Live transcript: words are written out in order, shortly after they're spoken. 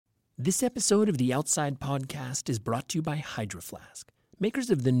This episode of the Outside Podcast is brought to you by Hydro Flask,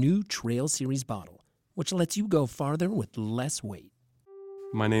 makers of the new Trail Series bottle, which lets you go farther with less weight.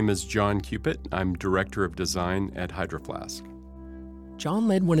 My name is John Cupit. I'm Director of Design at Hydro Flask. John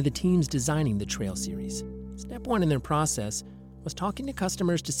led one of the teams designing the Trail Series. Step one in their process was talking to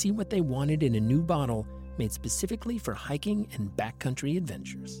customers to see what they wanted in a new bottle made specifically for hiking and backcountry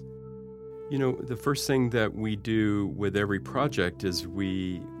adventures. You know, the first thing that we do with every project is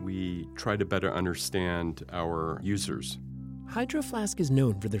we try to better understand our users. Hydro Flask is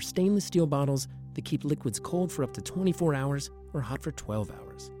known for their stainless steel bottles that keep liquids cold for up to 24 hours or hot for 12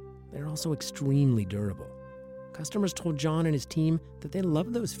 hours. They're also extremely durable. Customers told John and his team that they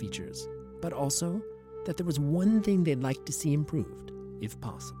loved those features, but also that there was one thing they'd like to see improved, if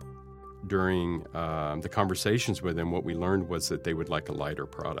possible. During the conversations with them, what we learned was that they would like a lighter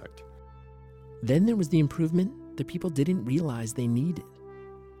product. Then there was the improvement that people didn't realize they needed.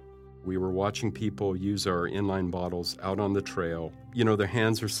 We were watching people use our inline bottles out on the trail. You know, their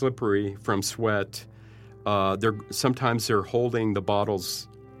hands are slippery from sweat. Sometimes they're holding the bottles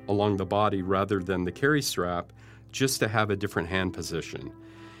along the body rather than the carry strap just to have a different hand position.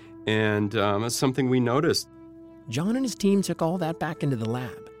 And it's something we noticed. John and his team took all that back into the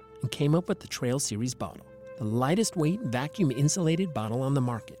lab and came up with the Trail Series bottle, the lightest weight vacuum-insulated bottle on the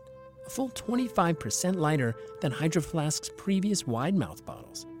market, a full 25% lighter than Hydro Flask's previous wide-mouth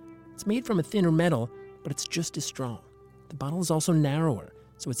bottles. It's made from a thinner metal, but it's just as strong. The bottle is also narrower,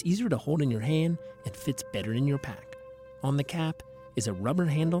 so it's easier to hold in your hand and fits better in your pack. On the cap is a rubber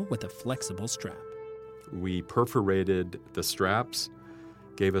handle with a flexible strap. We perforated the straps,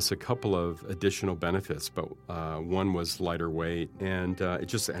 gave us a couple of additional benefits, but one was lighter weight, and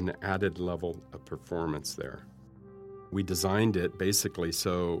it's just an added level of performance there. We designed it basically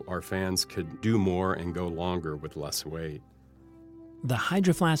so our fans could do more and go longer with less weight. The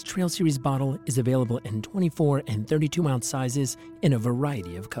Hydro Flask Trail Series bottle is available in 24 and 32-ounce sizes in a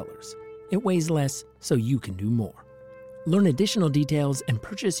variety of colors. It weighs less, so you can do more. Learn additional details and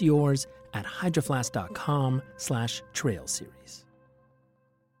purchase yours at hydroflask.com/trailseries.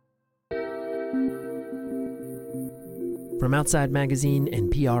 From Outside Magazine and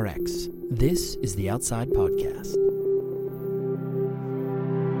PRX, this is the Outside Podcast.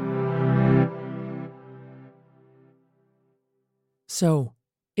 So,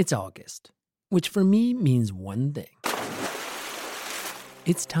 it's August, which for me means one thing.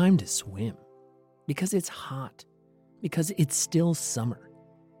 It's time to swim. Because it's hot. Because it's still summer.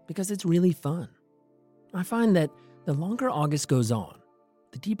 Because it's really fun. I find that the longer August goes on,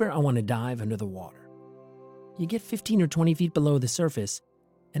 the deeper I want to dive under the water. You get 15 or 20 feet below the surface,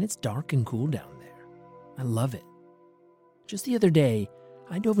 and it's dark and cool down there. I love it. Just the other day,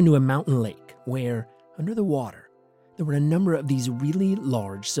 I dove into a mountain lake where, under the water, there were a number of these really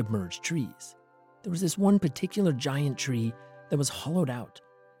large submerged trees. There was this one particular giant tree that was hollowed out,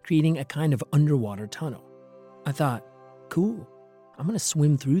 creating a kind of underwater tunnel. I thought, cool, I'm going to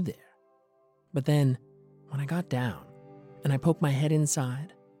swim through there. But then, when I got down and I poked my head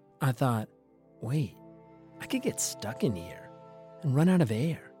inside, I thought, wait, I could get stuck in here and run out of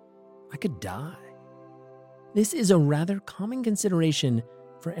air. I could die. This is a rather common consideration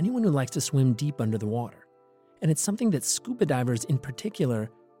for anyone who likes to swim deep under the water. And it's something that scuba divers in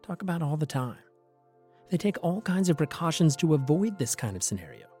particular talk about all the time. They take all kinds of precautions to avoid this kind of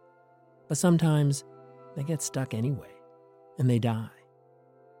scenario. But sometimes they get stuck anyway, and they die.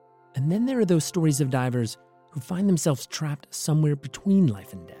 And then there are those stories of divers who find themselves trapped somewhere between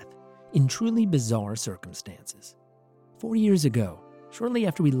life and death in truly bizarre circumstances. 4 years ago, shortly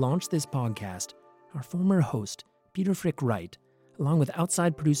after we launched this podcast, our former host, Peter Frick Wright, along with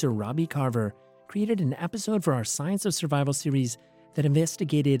outside producer Robbie Carver, created an episode for our Science of Survival series that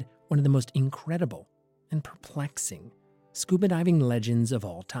investigated one of the most incredible and perplexing scuba diving legends of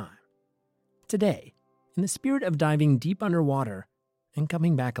all time. Today, in the spirit of diving deep underwater and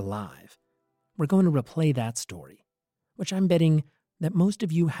coming back alive, we're going to replay that story, which I'm betting that most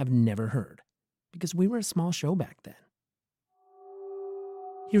of you have never heard, because we were a small show back then.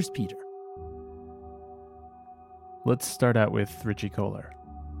 Here's Peter. Let's start out with Richie Kohler,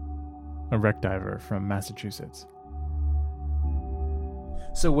 a wreck diver from Massachusetts.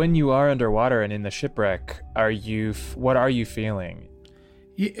 So when you are underwater and in the shipwreck, what are you feeling?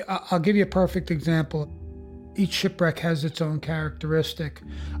 I'll give you a perfect example. Each shipwreck has its own characteristic.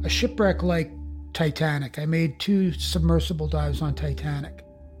 A shipwreck like Titanic. I made 2 submersible dives on Titanic.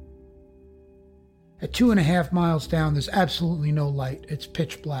 At 2.5 miles down, there's absolutely no light. It's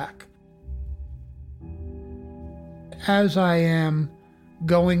pitch black. As I am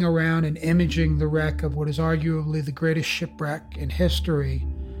going around and imaging the wreck of what is arguably the greatest shipwreck in history,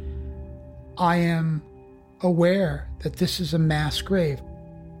 I am aware that this is a mass grave.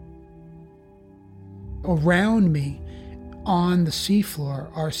 Around me on the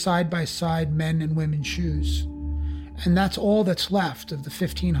seafloor are side-by-side men and women's shoes. And that's all that's left of the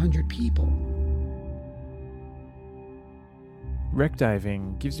 1,500 people. Wreck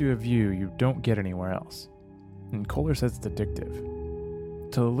diving gives you a view you don't get anywhere else. And Koehler says it's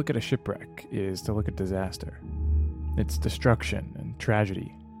addictive. To look at a shipwreck is to look at disaster. It's destruction and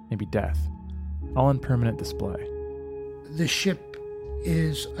tragedy, maybe death, all on permanent display. The ship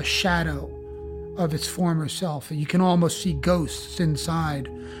is a shadow of its former self. You can almost see ghosts inside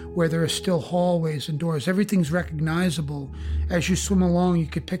where there are still hallways and doors. Everything's recognizable. As you swim along, you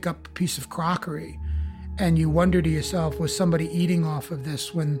could pick up a piece of crockery and you wonder to yourself, was somebody eating off of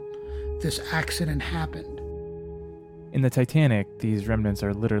this when this accident happened? In the Titanic, these remnants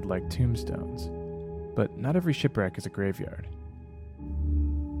are littered like tombstones. But not every shipwreck is a graveyard.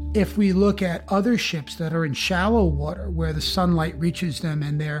 If we look at other ships that are in shallow water where the sunlight reaches them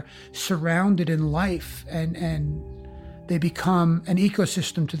and they're surrounded in life and they become an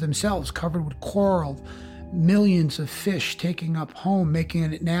ecosystem to themselves, covered with coral, millions of fish taking up home,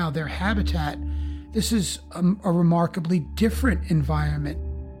 making it now their habitat, this is a remarkably different environment.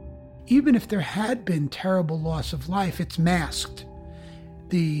 Even if there had been terrible loss of life, it's masked.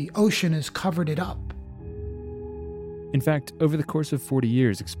 The ocean has covered it up. In fact, over the course of 40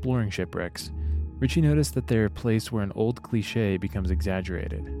 years exploring shipwrecks, Ritchie noticed that they're a place where an old cliché becomes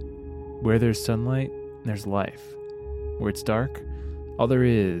exaggerated. Where there's sunlight, there's life. Where it's dark, all there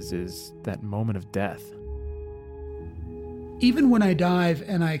is that moment of death. Even when I dive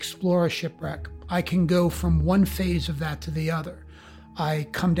and I explore a shipwreck, I can go from one phase of that to the other. I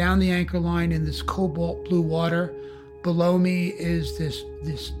come down the anchor line in this cobalt blue water. Below me is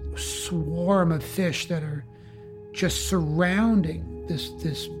this swarm of fish that are just surrounding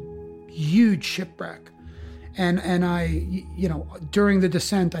this huge shipwreck. And I, during the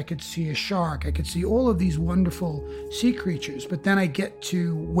descent, I could see a shark. I could see all of these wonderful sea creatures. But then I get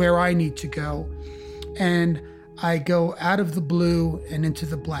to where I need to go, and I go out of the blue and into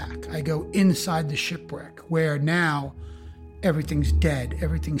the black. I go inside the shipwreck, where now everything's dead,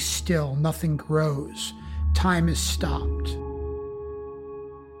 everything's still, nothing grows. Time is stopped.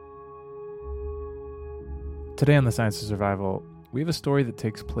 Today on The Science of Survival, we have a story that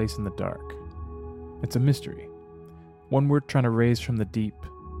takes place in the dark. It's a mystery, one we're trying to raise from the deep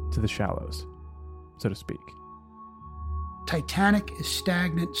to the shallows, so to speak. Titanic is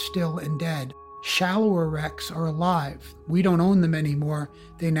stagnant, still, and dead. Shallower wrecks are alive. We don't own them anymore.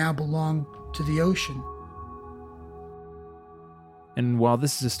 They now belong to the ocean. And while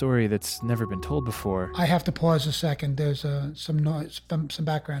this is a story that's never been told before... I have to pause a second. There's some noise, some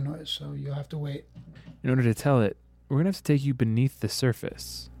background noise, so you'll have to wait. In order to tell it, we're going to have to take you beneath the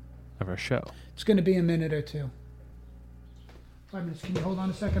surface of our show. It's going to be a minute or two. 5 minutes. Can you hold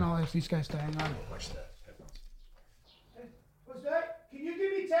on a second? I'll ask these guys to hang on. Watch that. Hey, what's that? Can you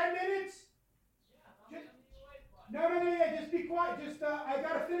give me 10 minutes? No, just be quiet. I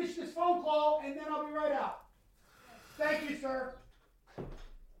got to finish this phone call, and then I'll be right out. Thank you, sir.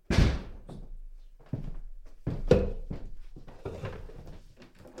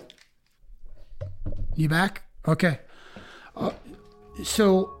 You back? Okay.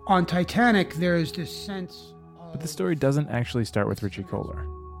 So on Titanic, there is this sense of... But the story doesn't actually start with Ritchie Koehler.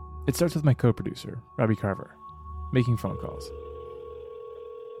 It starts with my co-producer, Robbie Carver, making phone calls.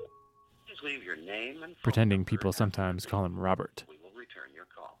 Please leave your name and pretending people sometimes call him Robert. We will return your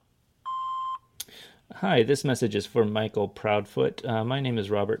call. Hi, this message is for Michael Proudfoot. My name is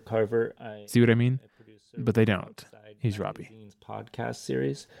Robert Carver. See what I mean? But they don't. He's Robbie. Podcast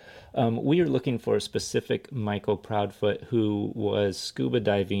series. We are looking for a specific Michael Proudfoot who was scuba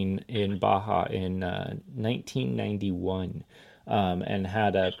diving in Baja in 1991 and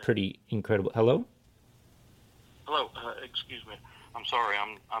had a pretty incredible... Hello? Hello, excuse me. I'm sorry,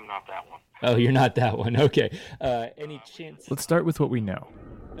 I'm not that one. Oh, you're not that one. Okay. Any chance... Let's start with what we know.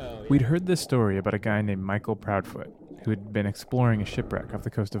 We'd heard this story about a guy named Michael Proudfoot who had been exploring a shipwreck off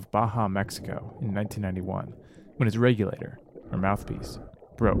the coast of Baja, Mexico in 1991 when his regulator, or mouthpiece,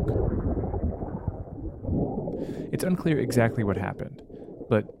 broke. It's unclear exactly what happened,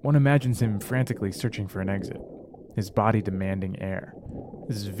 but one imagines him frantically searching for an exit, his body demanding air,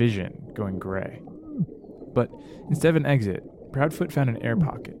 his vision going gray. But instead of an exit, Proudfoot found an air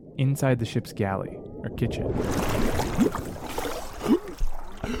pocket inside the ship's galley, or kitchen.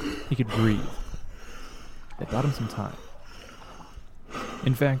 He could breathe. It bought him some time.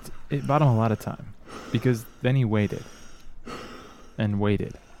 In fact, it bought him a lot of time, because then he waited. And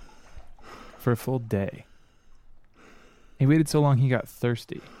waited. For a full day. He waited so long he got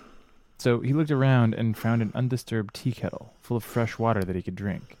thirsty. So he looked around and found an undisturbed tea kettle full of fresh water that he could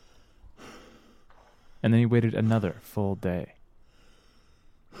drink. And then he waited another full day.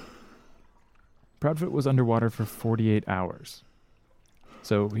 Proudfoot was underwater for 48 hours.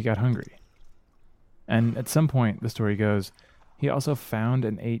 So he got hungry. And at some point, the story goes, he also found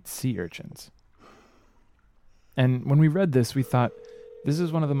and ate sea urchins. And when we read this, we thought, this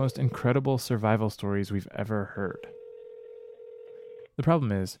is one of the most incredible survival stories we've ever heard. The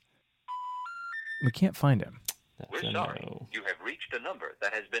problem is, we can't find him. We're sorry. You have reached a number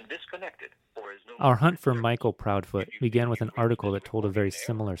that has been disconnected or is no Our hunt for Michael Proudfoot began with an article that told a very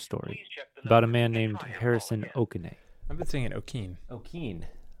similar story about a man named Harrison Okene. I've been saying O'Keen. Okene.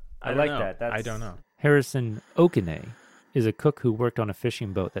 I like that. I don't know. Harrison Okene is a cook who worked on a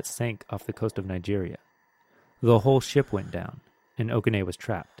fishing boat that sank off the coast of Nigeria. The whole ship went down, and Okene was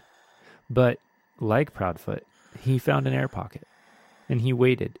trapped. But, like Proudfoot, he found an air pocket, and he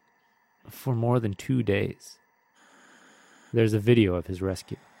waited for more than 2 days. There's a video of his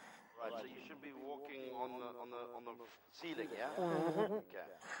rescue. Right, so you should be walking on the ceiling, yeah? Okay.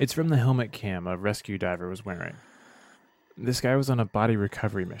 It's from the helmet cam a rescue diver was wearing. This guy was on a body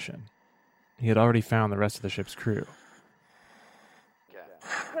recovery mission. He had already found the rest of the ship's crew.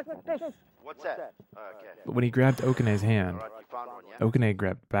 Okay. What's that? Okay. But when he grabbed Okene's hand, All right, you found one, yeah? Okene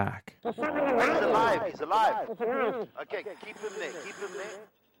grabbed back. He's alive, he's alive. Okay, keep him there, keep him there.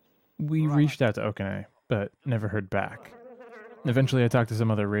 We reached out to Okene, but never heard back. Eventually I talked to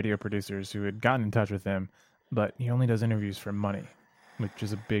some other radio producers who had gotten in touch with him, but he only does interviews for money, which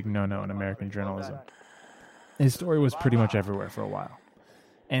is a big no-no in American journalism. His story was pretty much everywhere for a while.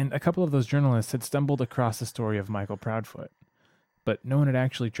 And a couple of those journalists had stumbled across the story of Michael Proudfoot, but no one had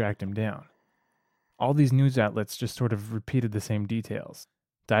actually tracked him down. All these news outlets just sort of repeated the same details.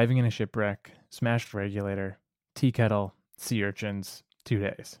 Diving in a shipwreck, smashed regulator, tea kettle, sea urchins, 2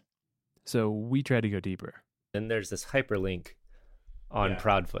 days. So we tried to go deeper. And there's this hyperlink on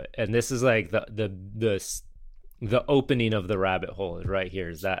Proudfoot, and this is like the opening of the rabbit hole is right here,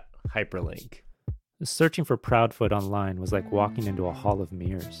 is that hyperlink. Searching for Proudfoot online was like walking into a hall of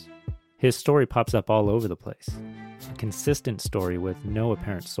mirrors. His story pops up all over the place, a consistent story with no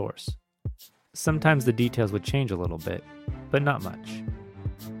apparent source. Sometimes the details would change a little bit, but not much.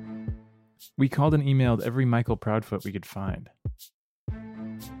 We called and emailed every Michael Proudfoot we could find.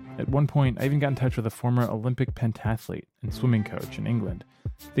 At one point, I even got in touch with a former Olympic pentathlete and swimming coach in England,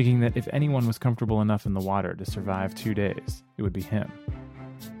 thinking that if anyone was comfortable enough in the water to survive 2 days, it would be him.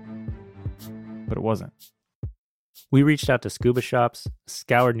 But it wasn't. We reached out to scuba shops,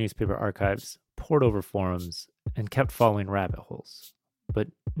 scoured newspaper archives, pored over forums, and kept following rabbit holes. But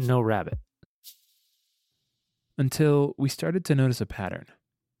no rabbit. Until we started to notice a pattern.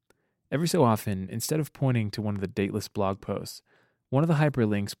 Every so often, instead of pointing to one of the dateless blog posts, one of the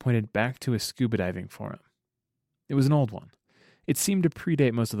hyperlinks pointed back to a scuba diving forum. It was an old one. It seemed to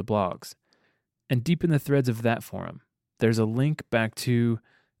predate most of the blogs. And deep in the threads of that forum, there's a link back to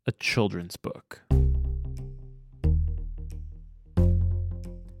a children's book.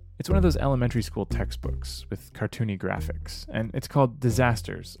 It's one of those elementary school textbooks with cartoony graphics, and it's called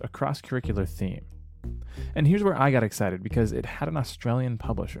Disasters, a cross-curricular theme. And here's where I got excited because it had an Australian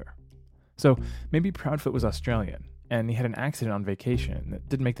publisher. So maybe Proudfoot was Australian, and he had an accident on vacation that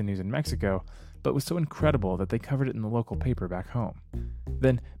didn't make the news in Mexico, but was so incredible that they covered it in the local paper back home.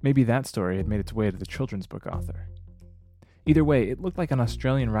 Then maybe that story had made its way to the children's book author. Either way, it looked like an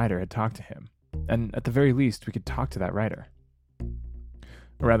Australian writer had talked to him, and at the very least, we could talk to that writer.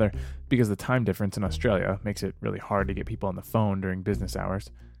 Or rather, because the time difference in Australia makes it really hard to get people on the phone during business hours,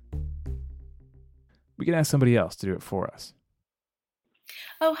 we could ask somebody else to do it for us.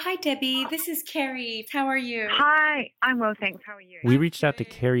 Oh, hi, Debbie. This is Carrie. How are you? Hi, I'm well, thanks. How are you? We reached out to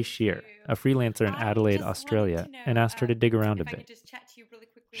Carrie Shear, a freelancer in Adelaide, Australia, and asked her to dig around a bit.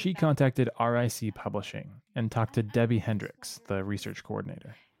 She contacted RIC Publishing and talked to Debbie Hendricks, the research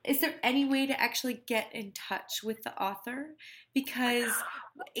coordinator. Is there any way to actually get in touch with the author? Because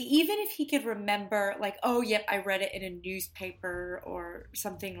even if he could remember, like, oh, yep, I read it in a newspaper or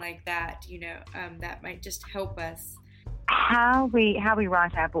something like that, that might just help us. How we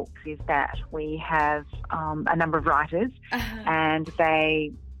write our books is that we have a number of writers and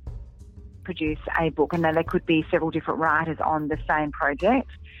they produce a book, and then there could be several different writers on the same project.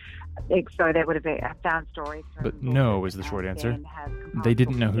 So there would have been found stories. But no is the short answer. They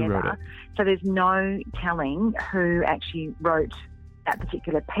didn't know who wrote it. So there's no telling who actually wrote that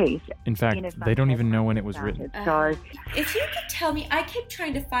particular piece. In fact, they don't even know when it was written. So, if you could tell me, I kept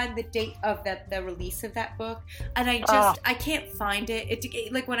trying to find the date of the release of that book, and I can't find it.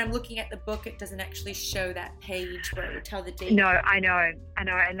 It. Like when I'm looking at the book, it doesn't actually show that page where it would tell the date. No, I know,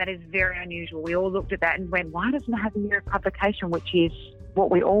 and that is very unusual. We all looked at that and went, why doesn't it have a year of publication, which is what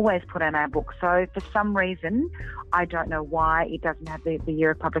we always put on our book. So for some reason, I don't know why it doesn't have the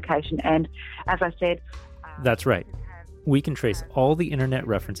year of publication. And as I said... That's right. We can trace all the internet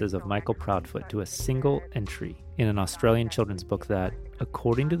references of Michael Proudfoot to a single entry in an Australian children's book that,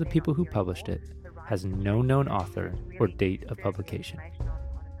 according to the people who published it, has no known author or date of publication.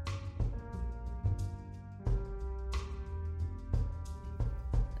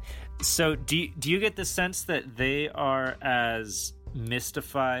 So do you get the sense that they are as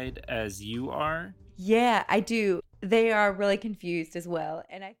mystified as you are? Yeah, I do. They are really confused as well.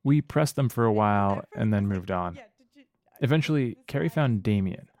 We pressed them for a while and then moved on. Eventually, Carrie found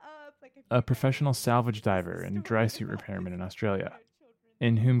Damien, a professional salvage diver and dry suit repairman in Australia,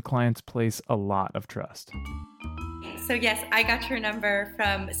 in whom clients place a lot of trust. So yes, I got your number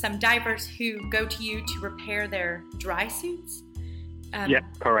from some divers who go to you to repair their dry suits? Yeah,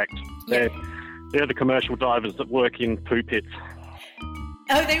 correct. They're the commercial divers that work in poo pits.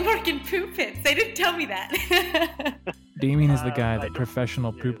 Oh, they work in poop pits. They didn't tell me that. Damien is the guy that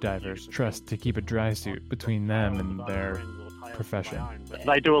professional poop divers trust to keep a dry suit between them and their profession.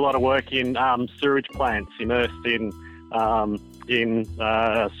 They do a lot of work in sewage plants, immersed in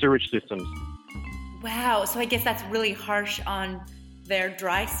sewage systems. Wow, so I guess that's really harsh on their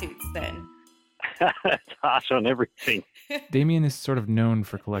dry suits then. It's harsh on everything. Damien is sort of known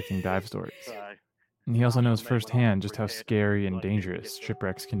for collecting dive stories. And he also knows firsthand just how scary and dangerous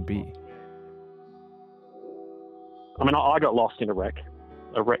shipwrecks can be. I mean, I got lost in a wreck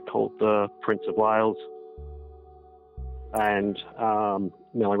called the Prince of Wales, and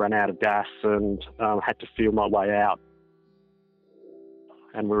nearly ran out of gas and had to feel my way out.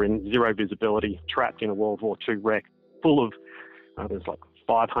 And we're in zero visibility, trapped in a World War II wreck full of, there's like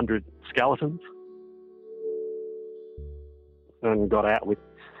 500 skeletons. And got out with,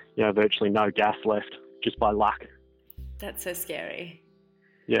 virtually no gas left, just by luck. That's so scary.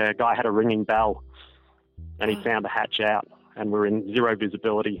 Yeah, a guy had a ringing bell, and he found a hatch out, and we're in zero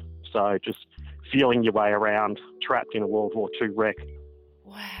visibility, so just feeling your way around, trapped in a World War II wreck.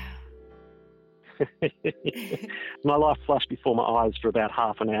 Wow. My life flashed before my eyes for about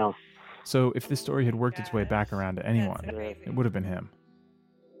half an hour. So if this story had worked its way back around to anyone, it would have been him.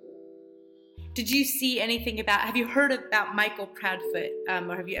 Did you see anything have you heard about Michael Proudfoot,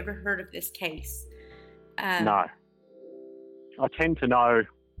 or have you ever heard of this case? No. I tend to know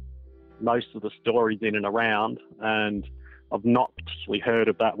most of the stories in and around, and I've not particularly heard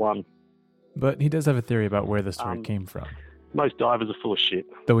of that one. But he does have a theory about where the story came from. Most divers are full of shit.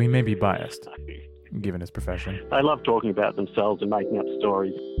 Though he may be biased, given his profession. They love talking about themselves and making up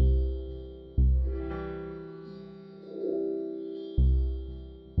stories.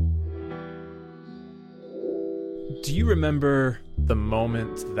 Do you remember the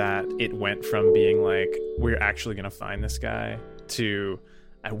moment that it went from being like, we're actually going to find this guy, to,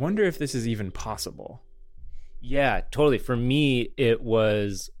 I wonder if this is even possible? Yeah, totally. For me, it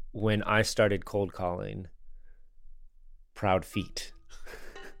was when I started cold calling Proud Feet.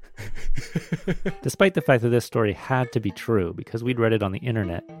 Despite the fact that this story had to be true because we'd read it on the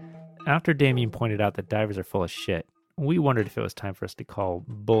internet, after Damien pointed out that divers are full of shit, we wondered if it was time for us to call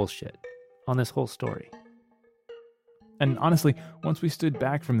bullshit on this whole story. And honestly, once we stood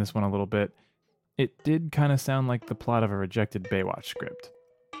back from this one a little bit, it did kind of sound like the plot of a rejected Baywatch script.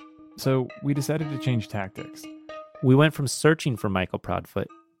 So we decided to change tactics. We went from searching for Michael Proudfoot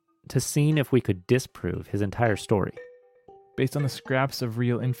to seeing if we could disprove his entire story. Based on the scraps of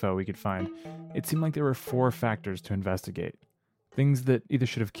real info we could find, it seemed like there were 4 factors to investigate. Things that either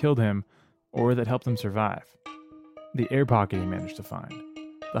should have killed him or that helped him survive. The air pocket he managed to find.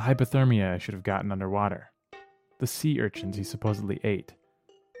 The hypothermia he should have gotten underwater. The sea urchins he supposedly ate,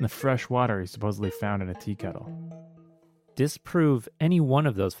 and the fresh water he supposedly found in a tea kettle. Disprove any one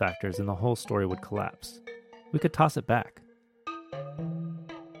of those factors and the whole story would collapse. We could toss it back.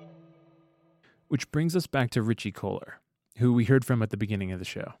 Which brings us back to Richie Kohler, who we heard from at the beginning of the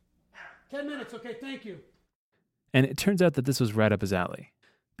show. 10 minutes, okay, thank you. And it turns out that this was right up his alley.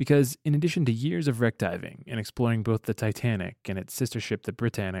 Because in addition to years of wreck diving and exploring both the Titanic and its sister ship, the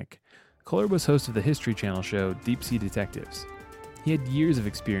Britannic, Kohler was host of the History Channel show Deep Sea Detectives. He had years of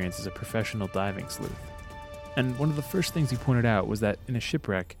experience as a professional diving sleuth. And one of the first things he pointed out was that in a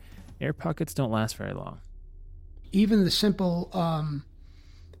shipwreck, air pockets don't last very long. Even the simple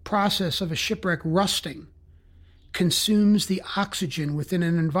process of a shipwreck rusting consumes the oxygen within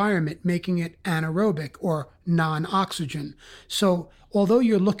an environment, making it anaerobic or non-oxygen. So although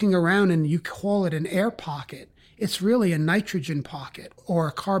you're looking around and you call it an air pocket, it's really a nitrogen pocket or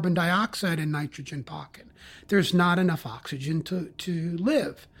a carbon dioxide and nitrogen pocket. There's not enough oxygen to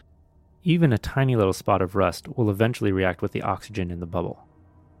live. Even a tiny little spot of rust will eventually react with the oxygen in the bubble.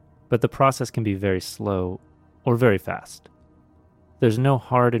 But the process can be very slow or very fast. There's no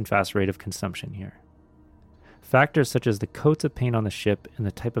hard and fast rate of consumption here. Factors such as the coats of paint on the ship and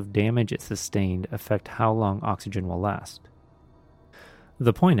the type of damage it sustained affect how long oxygen will last.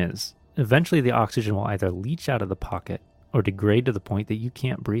 The point is, eventually the oxygen will either leach out of the pocket or degrade to the point that you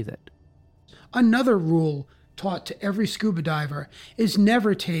can't breathe it. Another rule taught to every scuba diver is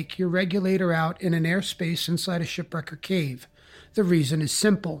never take your regulator out in an airspace inside a shipwreck or cave. The reason is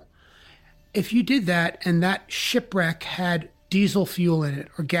simple. If you did that and that shipwreck had diesel fuel in it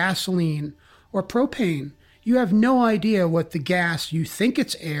or gasoline or propane, you have no idea what the gas, you think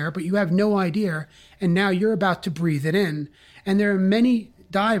it's air, but you have no idea, and now you're about to breathe it in. And there are many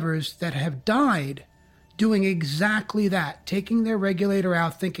divers that have died doing exactly that, taking their regulator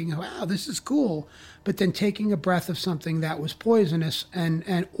out thinking, wow, this is cool, but then taking a breath of something that was poisonous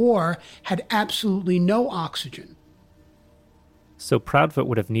and or had absolutely no oxygen. So Proudfoot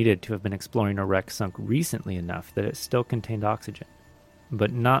would have needed to have been exploring a wreck sunk recently enough that it still contained oxygen,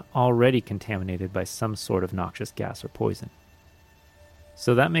 but not already contaminated by some sort of noxious gas or poison.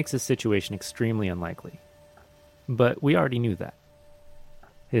 So that makes his situation extremely unlikely. But we already knew that.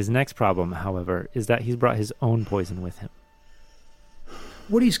 His next problem, however, is that he's brought his own poison with him.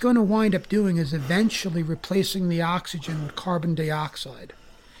 What he's going to wind up doing is eventually replacing the oxygen with carbon dioxide.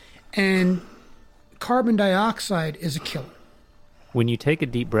 And carbon dioxide is a killer. When you take a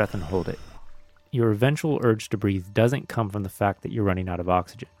deep breath and hold it, your eventual urge to breathe doesn't come from the fact that you're running out of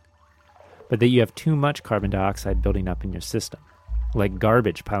oxygen, but that you have too much carbon dioxide building up in your system, like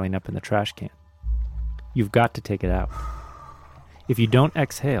garbage piling up in the trash can. You've got to take it out. If you don't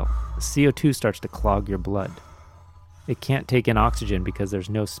exhale, CO2 starts to clog your blood. It can't take in oxygen because there's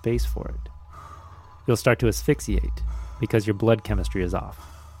no space for it. You'll start to asphyxiate because your blood chemistry is off.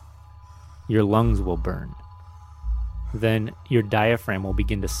 Your lungs will burn. Then your diaphragm will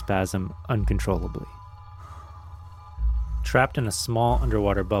begin to spasm uncontrollably. Trapped in a small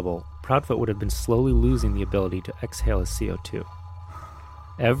underwater bubble, Proudfoot would have been slowly losing the ability to exhale his CO2.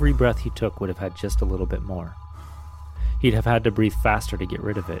 Every breath he took would have had just a little bit more. He'd have had to breathe faster to get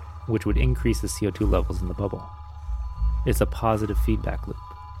rid of it, which would increase the CO2 levels in the bubble. It's a positive feedback loop.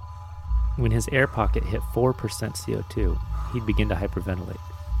 When his air pocket hit 4% CO2, he'd begin to hyperventilate.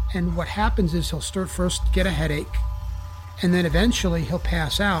 And what happens is he'll start first get a headache, and then eventually he'll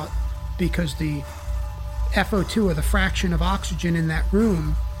pass out because the FO2, or the fraction of oxygen in that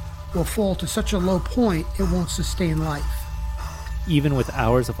room, will fall to such a low point it won't sustain life. Even with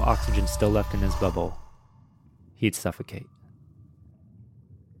hours of oxygen still left in his bubble, he'd suffocate.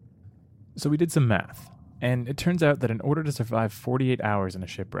 So we did some math, and it turns out that in order to survive 48 hours in a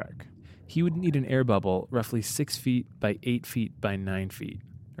shipwreck, he would need an air bubble roughly 6 feet by 8 feet by 9 feet,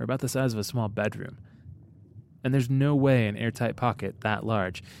 or about the size of a small bedroom. And there's no way an airtight pocket that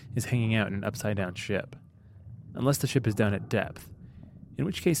large is hanging out in an upside-down ship, unless the ship is down at depth, in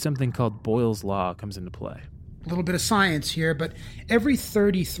which case something called Boyle's Law comes into play. A little bit of science here, but every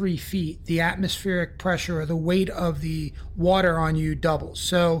 33 feet, the atmospheric pressure or the weight of the water on you doubles.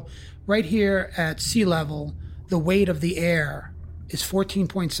 So right here at sea level, the weight of the air is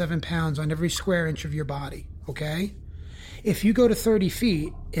 14.7 pounds on every square inch of your body, okay? If you go to 30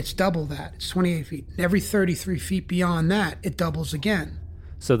 feet, it's double that. It's 28 feet. And every 33 feet beyond that, it doubles again.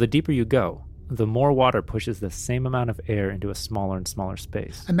 So the deeper you go, the more water pushes the same amount of air into a smaller and smaller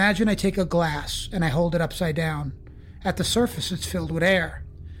space. Imagine I take a glass and I hold it upside down. At the surface, it's filled with air.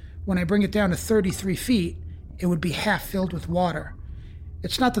 When I bring it down to 33 feet, it would be half filled with water.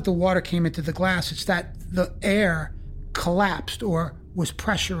 It's not that the water came into the glass, it's that the air collapsed or was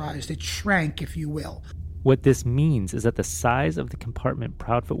pressurized. It shrank, if you will. What this means is that the size of the compartment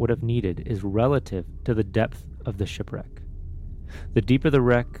Proudfoot would have needed is relative to the depth of the shipwreck. The deeper the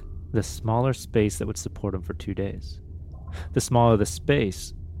wreck, the smaller space that would support him for 2 days. The smaller the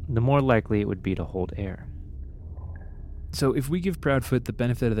space, the more likely it would be to hold air. So if we give Proudfoot the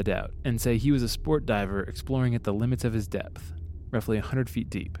benefit of the doubt and say he was a sport diver exploring at the limits of his depth, roughly 100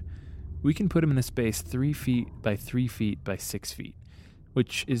 feet deep, we can put him in a space 3 feet by 3 feet by 6 feet,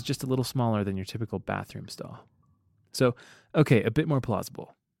 which is just a little smaller than your typical bathroom stall. So, okay, a bit more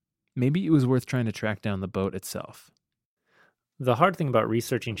plausible. Maybe it was worth trying to track down the boat itself. The hard thing about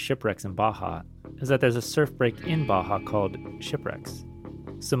researching shipwrecks in Baja is that there's a surf break in Baja called shipwrecks,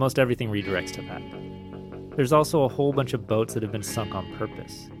 so most everything redirects to that. There's also a whole bunch of boats that have been sunk on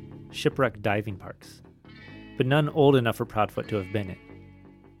purpose, shipwreck diving parks, but none old enough for Proudfoot to have been in.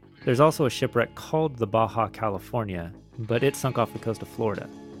 There's also a shipwreck called the Baja California, but it sunk off the coast of Florida,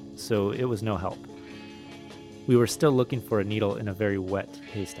 so it was no help. We were still looking for a needle in a very wet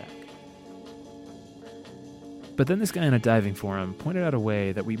haystack. But then this guy in a diving forum pointed out a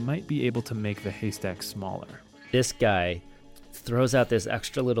way that we might be able to make the haystack smaller. This guy throws out this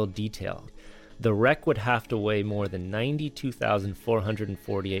extra little detail. The wreck would have to weigh more than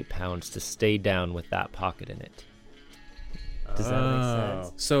 92,448 pounds to stay down with that pocket in it. Does that make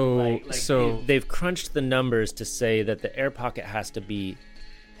sense? So they've crunched the numbers to say that the air pocket has to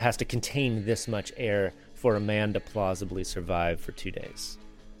contain this much air for a man to plausibly survive for 2 days,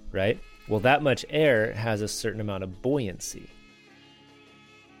 right? Well, that much air has a certain amount of buoyancy.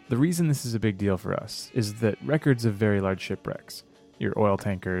 The reason this is a big deal for us is that records of very large shipwrecks, your oil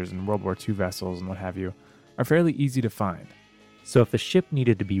tankers and World War II vessels and what have you, are fairly easy to find. So if the ship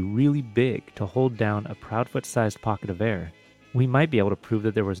needed to be really big to hold down a Proudfoot-sized pocket of air, we might be able to prove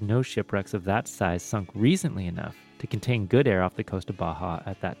that there was no shipwrecks of that size sunk recently enough to contain good air off the coast of Baja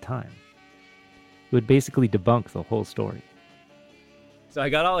at that time. It would basically debunk the whole story. So I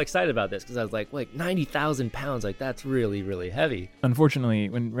got all excited about this because I was like 90,000 pounds, that's really, really heavy. Unfortunately,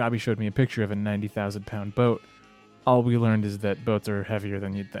 when Robbie showed me a picture of a 90,000-pound boat, all we learned is that boats are heavier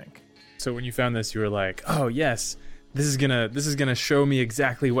than you'd think. So when you found this, you were like, oh yes, this is gonna show me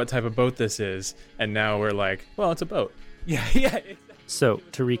exactly what type of boat this is. And now we're like, well, it's a boat. Yeah. So,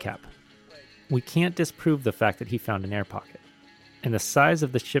 to recap, we can't disprove the fact that he found an air pocket. And the size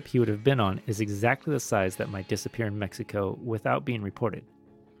of the ship he would have been on is exactly the size that might disappear in Mexico without being reported.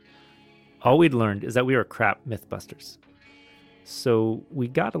 All we'd learned is that we were crap mythbusters. So we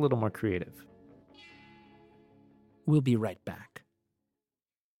got a little more creative. We'll be right back.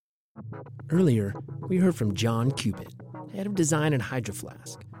 Earlier, we heard from John Cupid, head of design at Hydro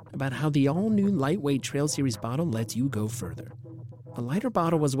Flask, about how the all-new lightweight Trail Series bottle lets you go further. A lighter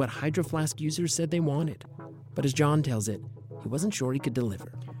bottle was what Hydro Flask users said they wanted, but as John tells it, he wasn't sure he could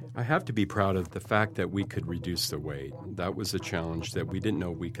deliver. I have to be proud of the fact that we could reduce the weight. That was a challenge that we didn't know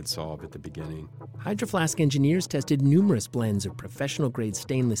we could solve at the beginning. Hydro Flask engineers tested numerous blends of professional-grade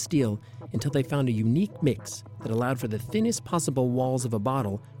stainless steel until they found a unique mix that allowed for the thinnest possible walls of a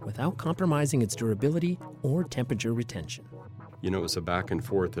bottle without compromising its durability or temperature retention. It was a back and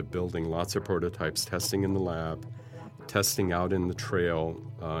forth of building lots of prototypes, testing in the lab, testing out in the trail,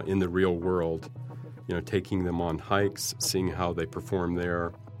 in the real world, taking them on hikes, seeing how they perform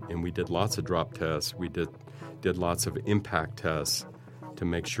there. And we did lots of drop tests. We did lots of impact tests to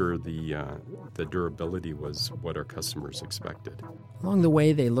make sure the durability was what our customers expected. Along the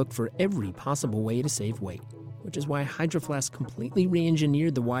way, they looked for every possible way to save weight, which is why Hydro Flask completely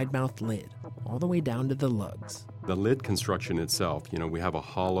re-engineered the wide-mouthed lid, all the way down to the lugs. The lid construction itself, we have a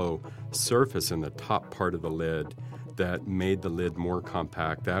hollow surface in the top part of the lid that made the lid more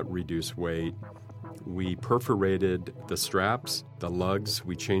compact. That reduced weight. We perforated the straps, the lugs.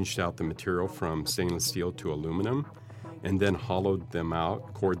 We changed out the material from stainless steel to aluminum and then hollowed them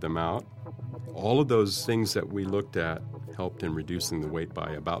out, cored them out. All of those things that we looked at helped in reducing the weight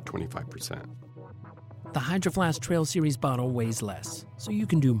by about 25%. The Hydro Flask Trail Series bottle weighs less, so you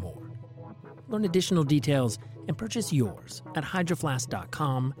can do more. Learn additional details and purchase yours at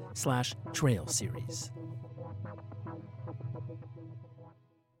hydroflask.com/trail series.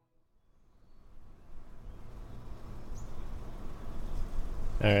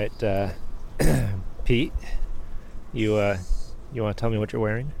 All right, Pete, you want to tell me what you're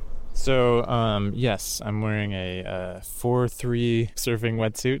wearing? So, yes, I'm wearing a 4-3 surfing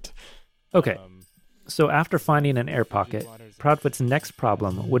wetsuit. Okay, so after finding an air pocket, Proudfoot's next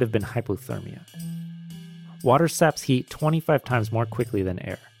problem would have been hypothermia. Water saps heat 25 times more quickly than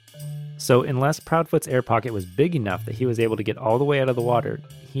air. So unless Proudfoot's air pocket was big enough that he was able to get all the way out of the water,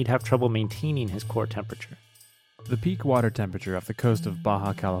 he'd have trouble maintaining his core temperature. The peak water temperature off the coast of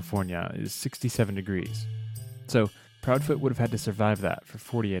Baja California is 67 degrees. So Proudfoot would have had to survive that for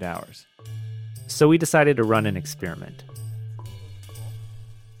 48 hours. So we decided to run an experiment.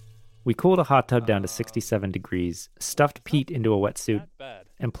 We cooled a hot tub down to 67 degrees, stuffed Pete into a wetsuit,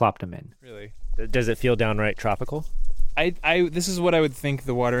 and plopped him in. Really? Does it feel downright tropical? This is what I would think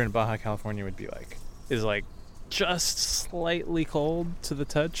the water in Baja California would be like. Is like just slightly cold to the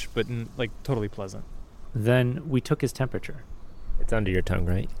touch, but totally pleasant. Then we took his temperature. It's under your tongue,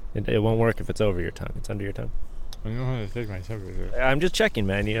 right? It won't work if it's over your tongue. It's under your tongue. I don't know how to take my temperature. I'm just checking,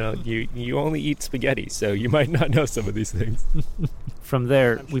 man. You only eat spaghetti, so you might not know some of these things. From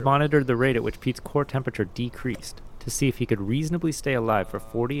there, we monitored the rate at which Pete's core temperature decreased, to see if he could reasonably stay alive for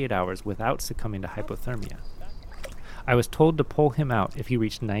 48 hours without succumbing to hypothermia. I was told to pull him out if he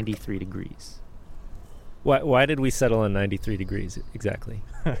reached 93 degrees. Why did we settle on 93 degrees exactly?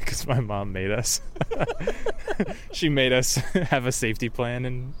 Because my mom made us. She made us have a safety plan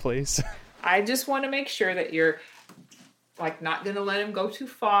in place. I just want to make sure that you're like not going to let him go too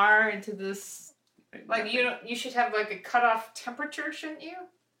far into this. Like you should have like a cutoff temperature, shouldn't you?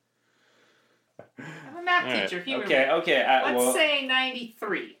 I'm a math teacher. Humor me. Okay. Let's say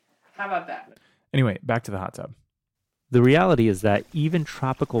 93. How about that? Anyway, back to the hot tub. The reality is that even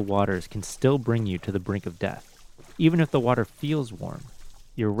tropical waters can still bring you to the brink of death. Even if the water feels warm,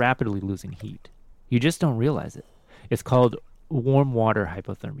 you're rapidly losing heat. You just don't realize it. It's called warm water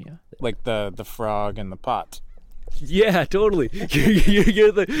hypothermia. Like the frog in the pot. Yeah, totally.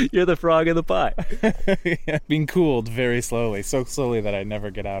 You're the frog in the pot. Yeah, being cooled very slowly, so slowly that I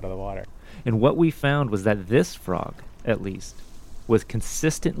never get out of the water. And what we found was that this frog, at least, was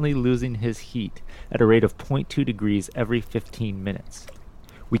consistently losing his heat at a rate of 0.2 degrees every 15 minutes.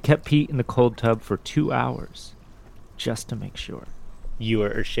 We kept Pete in the cold tub for 2 hours, just to make sure. You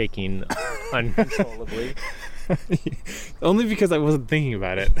are shaking uncontrollably. Only because I wasn't thinking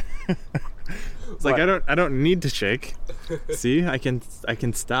about it. It's like I don't need to shake. See, I can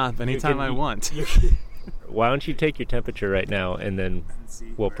stop anytime I want. Why don't you take your temperature right now, and then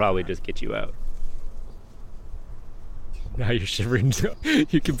we'll probably just get you out. Now you're shivering.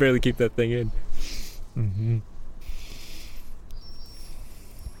 You can barely keep that thing in. Mm-hmm.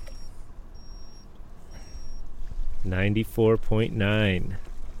 $94.9.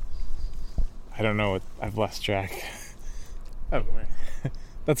 I don't know. I've lost track. Oh,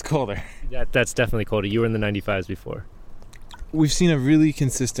 that's colder. That's definitely colder. You were in the 95s before. We've seen a really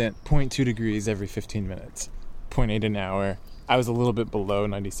consistent 0.2 degrees every 15 minutes, 0.8 an hour. I was a little bit below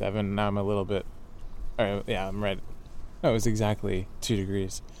 97. Now I'm a little bit. I'm right. No, it was exactly 2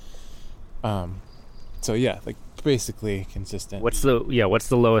 degrees. So yeah, like basically consistent. What's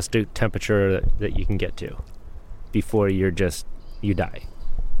the lowest temperature that you can get to before you die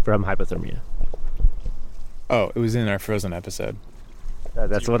from hypothermia? Oh, it was in our Frozen episode.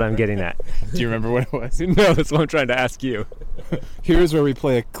 That's what I'm getting at. Do you remember what it was? No, that's what I'm trying to ask you. Here's where we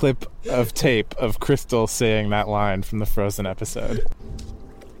play a clip of tape of Crystal saying that line from the Frozen episode.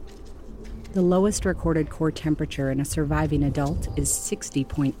 The lowest recorded core temperature in a surviving adult is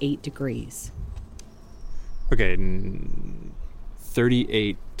 60.8 degrees. Okay,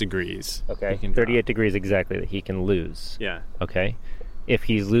 38 degrees. Okay, 38 degrees exactly that he can lose. Yeah. Okay. If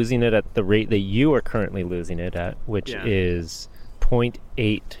he's losing it at the rate that you are currently losing it at, which is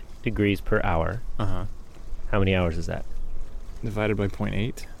 0.8 degrees per hour. Uh-huh. How many hours is that? Divided by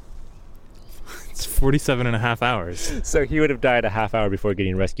 0.8? It's 47 and a half hours. So he would have died a half hour before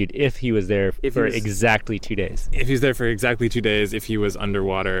getting rescued if he was there for exactly 2 days. If he was there for exactly 2 days, if he was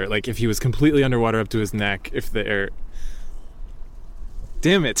underwater, like if he was completely underwater up to his neck, if the air...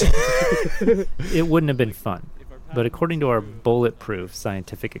 Damn it. It wouldn't have been fun. But according to our bulletproof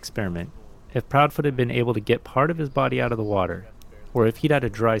scientific experiment, if Proudfoot had been able to get part of his body out of the water, or if he'd had a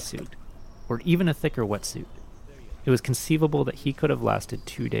dry suit, or even a thicker wetsuit, it was conceivable that he could have lasted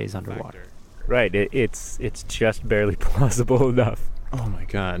 2 days underwater. Right, it's just barely plausible enough. Oh my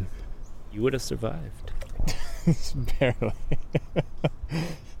god. You would have survived. Barely.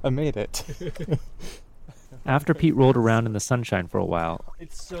 I made it. After Pete rolled around in the sunshine for a while,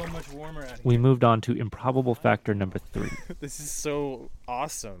 it's so much warmer out here. We moved on to improbable factor number 3. This is so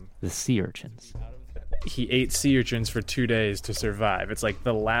awesome. The sea urchins. He ate sea urchins for 2 days to survive. It's like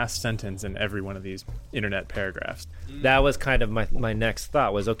the last sentence in every one of these internet paragraphs. That was kind of my next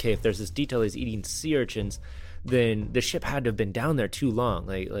thought was, okay, if there's this detail he's eating sea urchins, then the ship had to have been down there too long,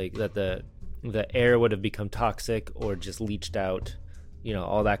 like that the air would have become toxic or just leached out,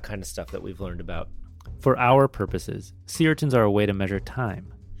 all that kind of stuff that we've learned about. For our purposes, sea urchins are a way to measure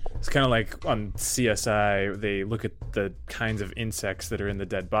time. It's kind of like on CSI, they look at the kinds of insects that are in the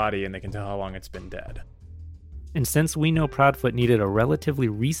dead body and they can tell how long it's been dead. And since we know Proudfoot needed a relatively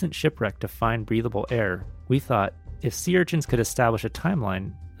recent shipwreck to find breathable air, we thought if sea urchins could establish a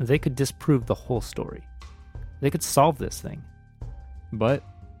timeline, they could disprove the whole story. They could solve this thing. But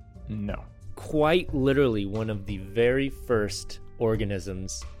no. Quite literally one of the very first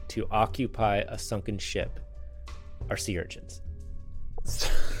organisms to occupy a sunken ship are sea urchins.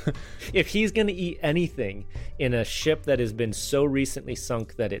 If he's going to eat anything in a ship that has been so recently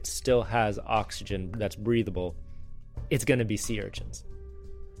sunk that it still has oxygen that's breathable, it's going to be sea urchins.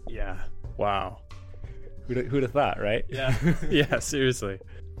 Yeah. Wow. Who'd have thought, right? Yeah. Yeah, seriously.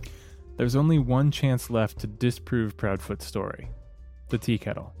 There's only one chance left to disprove Proudfoot's story. The tea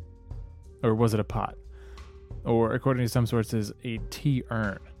kettle. Or was it a pot? or according to some sources, a tea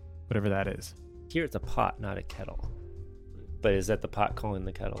urn, whatever that is. Here it's a pot, not a kettle. But is that the pot calling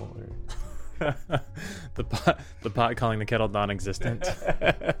the kettle? Or... the pot calling the kettle non-existent?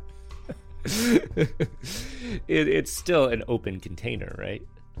 It's still an open container, right?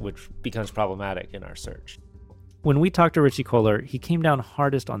 Which becomes problematic in our search. When we talked to Richie Kohler, he came down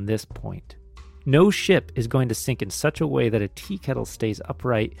hardest on this point. No ship is going to sink in such a way that a tea kettle stays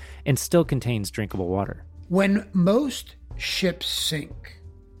upright and still contains drinkable water. When most ships sink,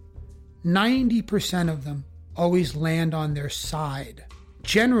 90% of them always land on their side.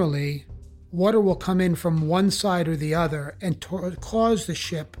 Generally, water will come in from one side or the other and cause the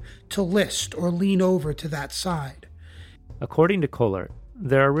ship to list or lean over to that side. According to Kohler,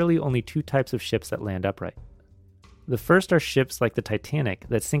 there are really only two types of ships that land upright. The first are ships like the Titanic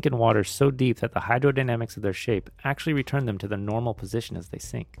that sink in water so deep that the hydrodynamics of their shape actually return them to their normal position as they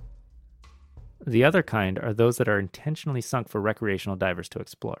sink. The other kind are those that are intentionally sunk for recreational divers to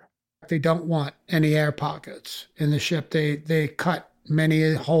explore. They don't want any air pockets in the ship. They cut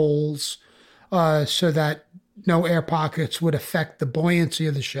many holes so that no air pockets would affect the buoyancy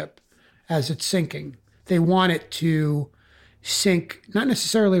of the ship as it's sinking. They want it to sink, not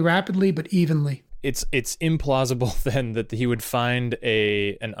necessarily rapidly, but evenly. It's implausible then that he would find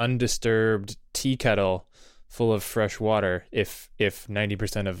an undisturbed tea kettle full of fresh water if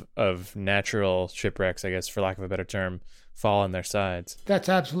 90% of natural shipwrecks, I guess, for lack of a better term, fall on their sides. That's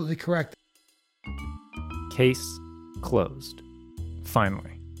absolutely correct. Case closed.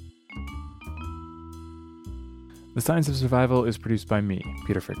 Finally. The Science of Survival is produced by me,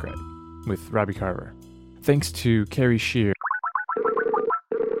 Peter Frickright, with Robbie Carver. Thanks to Carrie Shear.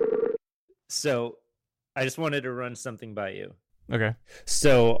 So, I just wanted to run something by you. Okay.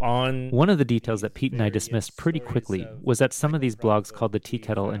 So, on... One of the details that Pete and I dismissed pretty quickly was that some of these blogs called the tea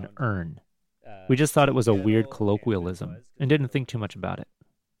kettle an urn. We just thought it was a weird colloquialism and didn't think too much about it.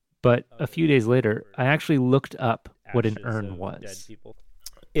 But a few days later, I actually looked up what an urn was.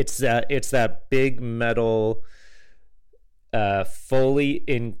 It's that big metal, fully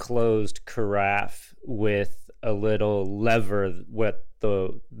enclosed carafe with a little lever what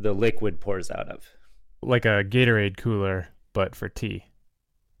the liquid pours out of. Like a Gatorade cooler, but for tea.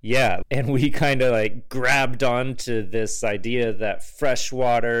 Yeah, and we kind of like grabbed onto this idea that fresh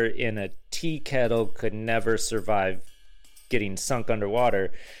water in a tea kettle could never survive getting sunk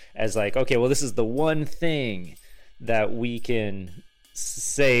underwater as like, okay, well, this is the one thing that we can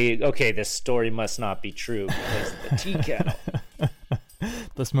say, okay, this story must not be true because of the tea kettle.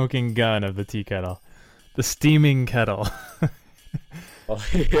 The smoking gun of the tea kettle. The steaming kettle. Oh,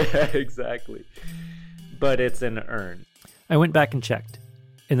 yeah, exactly. But it's an urn. I went back and checked.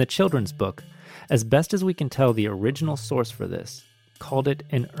 In the children's book, as best as we can tell, the original source for this called it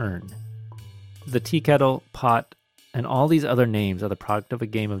an urn. The tea kettle, pot, and all these other names are the product of a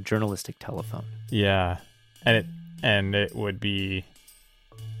game of journalistic telephone. Yeah, and it would be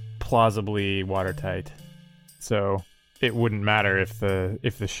plausibly watertight, so it wouldn't matter if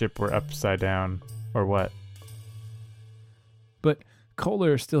the ship were upside down or what. But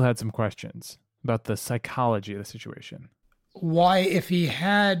Kohler still had some questions about the psychology of the situation. Why, if he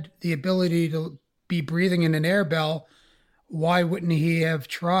had the ability to be breathing in an air bell, why wouldn't he have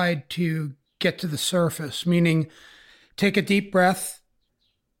tried to get to the surface? Meaning, take a deep breath,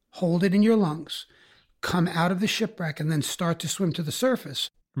 hold it in your lungs, come out of the shipwreck, and then start to swim to the surface.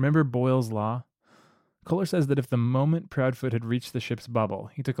 Remember Boyle's Law? Kohler says that if the moment Proudfoot had reached the ship's bubble,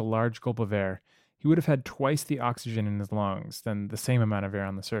 he took a large gulp of air, he would have had twice the oxygen in his lungs than the same amount of air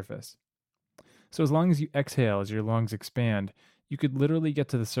on the surface. So as long as you exhale as your lungs expand, you could literally get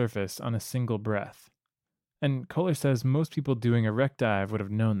to the surface on a single breath. And Kohler says most people doing a wreck dive would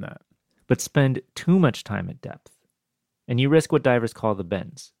have known that. But spend too much time at depth, and you risk what divers call the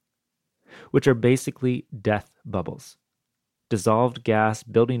bends, which are basically death bubbles. Dissolved gas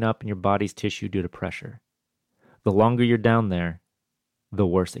building up in your body's tissue due to pressure. The longer you're down there, the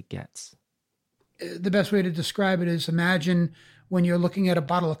worse it gets. The best way to describe it is imagine when you're looking at a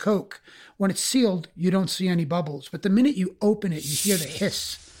bottle of Coke. When it's sealed, you don't see any bubbles. But the minute you open it, you hear the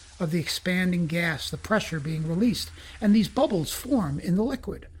hiss of the expanding gas, the pressure being released, and these bubbles form in the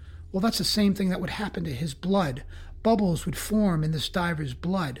liquid. Well, that's the same thing that would happen to his blood. Bubbles would form in this diver's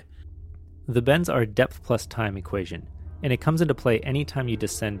blood. The bends are a depth plus time equation, and it comes into play anytime you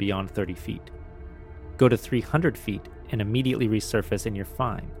descend beyond 30 feet. Go to 300 feet and immediately resurface and you're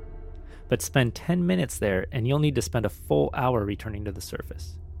fine. But spend 10 minutes there and you'll need to spend a full hour returning to the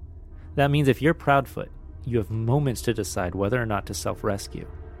surface. That means if you're Proudfoot, you have moments to decide whether or not to self-rescue,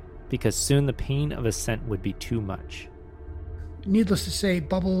 because soon the pain of ascent would be too much. Needless to say,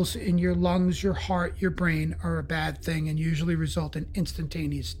 bubbles in your lungs, your heart, your brain are a bad thing and usually result in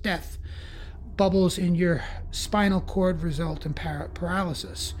instantaneous death. Bubbles in your spinal cord result in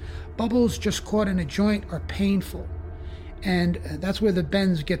paralysis. Bubbles just caught in a joint are painful. And that's where the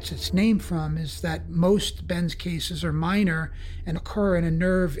bends gets its name from, is that most bends cases are minor and occur in a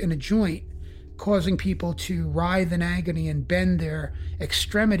nerve in a joint, causing people to writhe in agony and bend their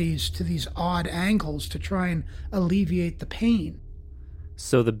extremities to these odd angles to try and alleviate the pain.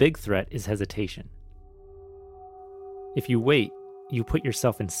 So the big threat is hesitation. If you wait, you put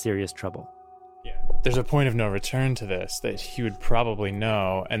yourself in serious trouble. There's a point of no return to this that he would probably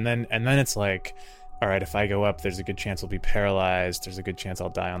know, and then it's like, all right, if I go up, there's a good chance I'll be paralyzed. There's a good chance I'll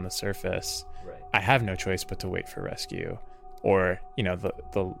die on the surface. Right. I have no choice but to wait for rescue, or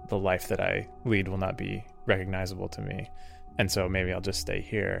the life that I lead will not be recognizable to me, and so maybe I'll just stay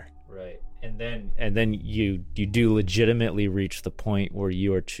here. Right. And then you do legitimately reach the point where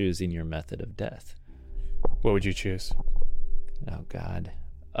you are choosing your method of death. What would you choose? Oh God.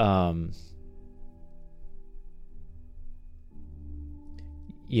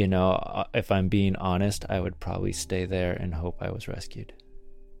 If I'm being honest, I would probably stay there and hope I was rescued.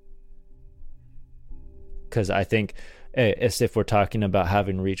 Because I think, as if we're talking about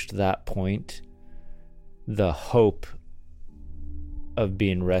having reached that point, the hope of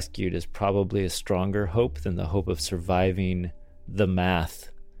being rescued is probably a stronger hope than the hope of surviving the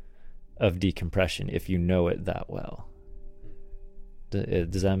math of decompression, if you know it that well.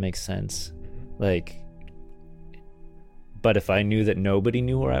 Does that make sense? But if I knew that nobody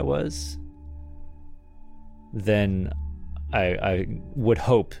knew where I was, then I would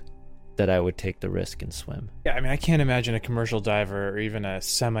hope that I would take the risk and swim. Yeah, I mean, I can't imagine a commercial diver or even a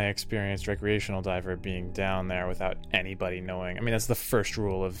semi-experienced recreational diver being down there without anybody knowing. I mean, that's the first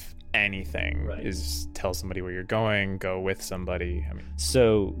rule of anything, right? Is tell somebody where you're going, go with somebody. I mean,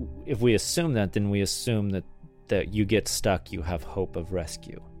 so if we assume that, then we assume that you get stuck, you have hope of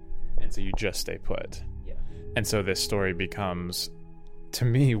rescue. And so you just stay put. Yeah. And so this story becomes, to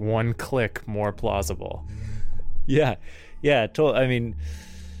me, one click more plausible. Yeah. I mean,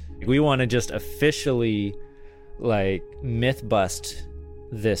 we want to just officially myth bust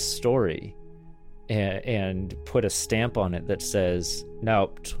this story and put a stamp on it that says,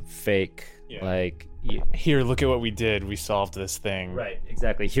 nope, fake. Yeah. Here, look at what we did. We solved this thing. Right,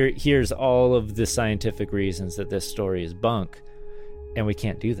 exactly. Here's all of the scientific reasons that this story is bunk, and we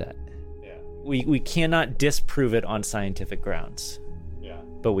can't do that. Yeah. We cannot disprove it on scientific grounds. Yeah.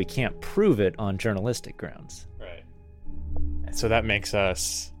 But we can't prove it on journalistic grounds. Right. So that makes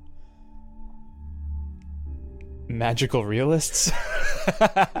us magical realists?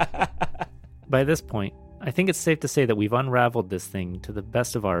 By this point, I think it's safe to say that we've unraveled this thing to the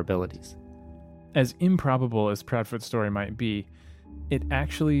best of our abilities. As improbable as Proudfoot's story might be, it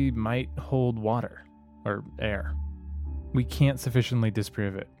actually might hold water, or air. We can't sufficiently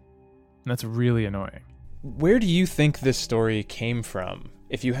disprove it. And that's really annoying. Where do you think this story came from,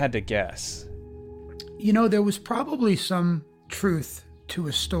 if you had to guess? There was probably some truth to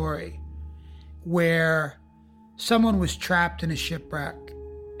a story where someone was trapped in a shipwreck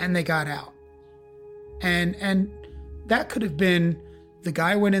and they got out. And that could have been the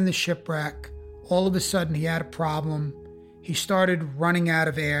guy went in the shipwreck, all of a sudden he had a problem, he started running out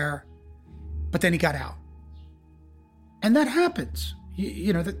of air, but then he got out. And that happens.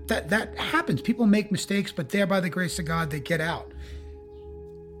 That happens. People make mistakes, but there by the grace of God, they get out.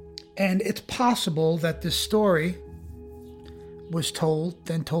 And it's possible that this story was told,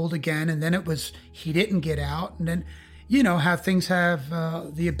 then told again, and then it was he didn't get out, and then how things have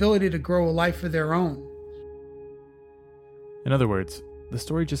the ability to grow a life of their own. In other words, the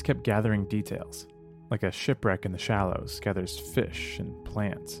story just kept gathering details, like a shipwreck in the shallows gathers fish and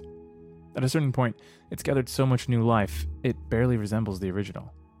plants. At a certain point, it's gathered so much new life, it barely resembles the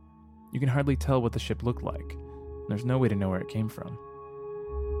original. You can hardly tell what the ship looked like, and there's no way to know where it came from.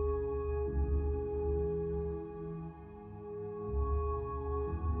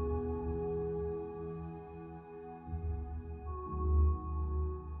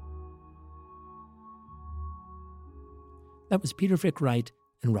 That was Peter Frick Wright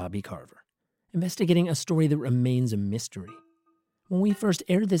and Robbie Carver, investigating a story that remains a mystery. When we first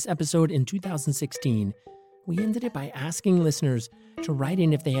aired this episode in 2016, we ended it by asking listeners to write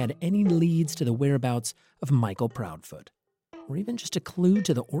in if they had any leads to the whereabouts of Michael Proudfoot, or even just a clue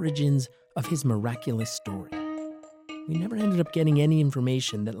to the origins of his miraculous story. We never ended up getting any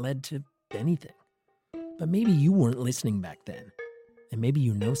information that led to anything. But maybe you weren't listening back then, and maybe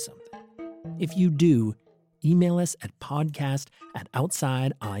you know something. If you do, email us at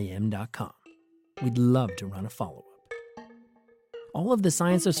podcast@outsideim.com. We'd love to run a follow-up. All of the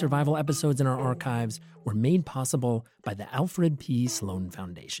Science of Survival episodes in our archives were made possible by the Alfred P. Sloan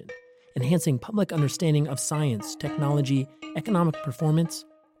Foundation, enhancing public understanding of science, technology, economic performance,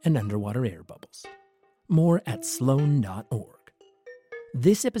 and underwater air bubbles. More at sloan.org.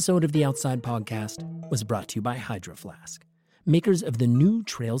 This episode of the Outside Podcast was brought to you by Hydro Flask, makers of the new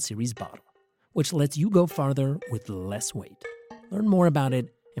Trail Series bottle, which lets you go farther with less weight. Learn more about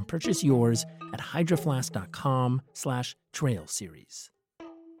it and purchase yours at hydroflask.com/trail series.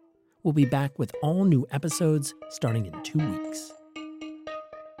 We'll be back with all new episodes starting in 2 weeks.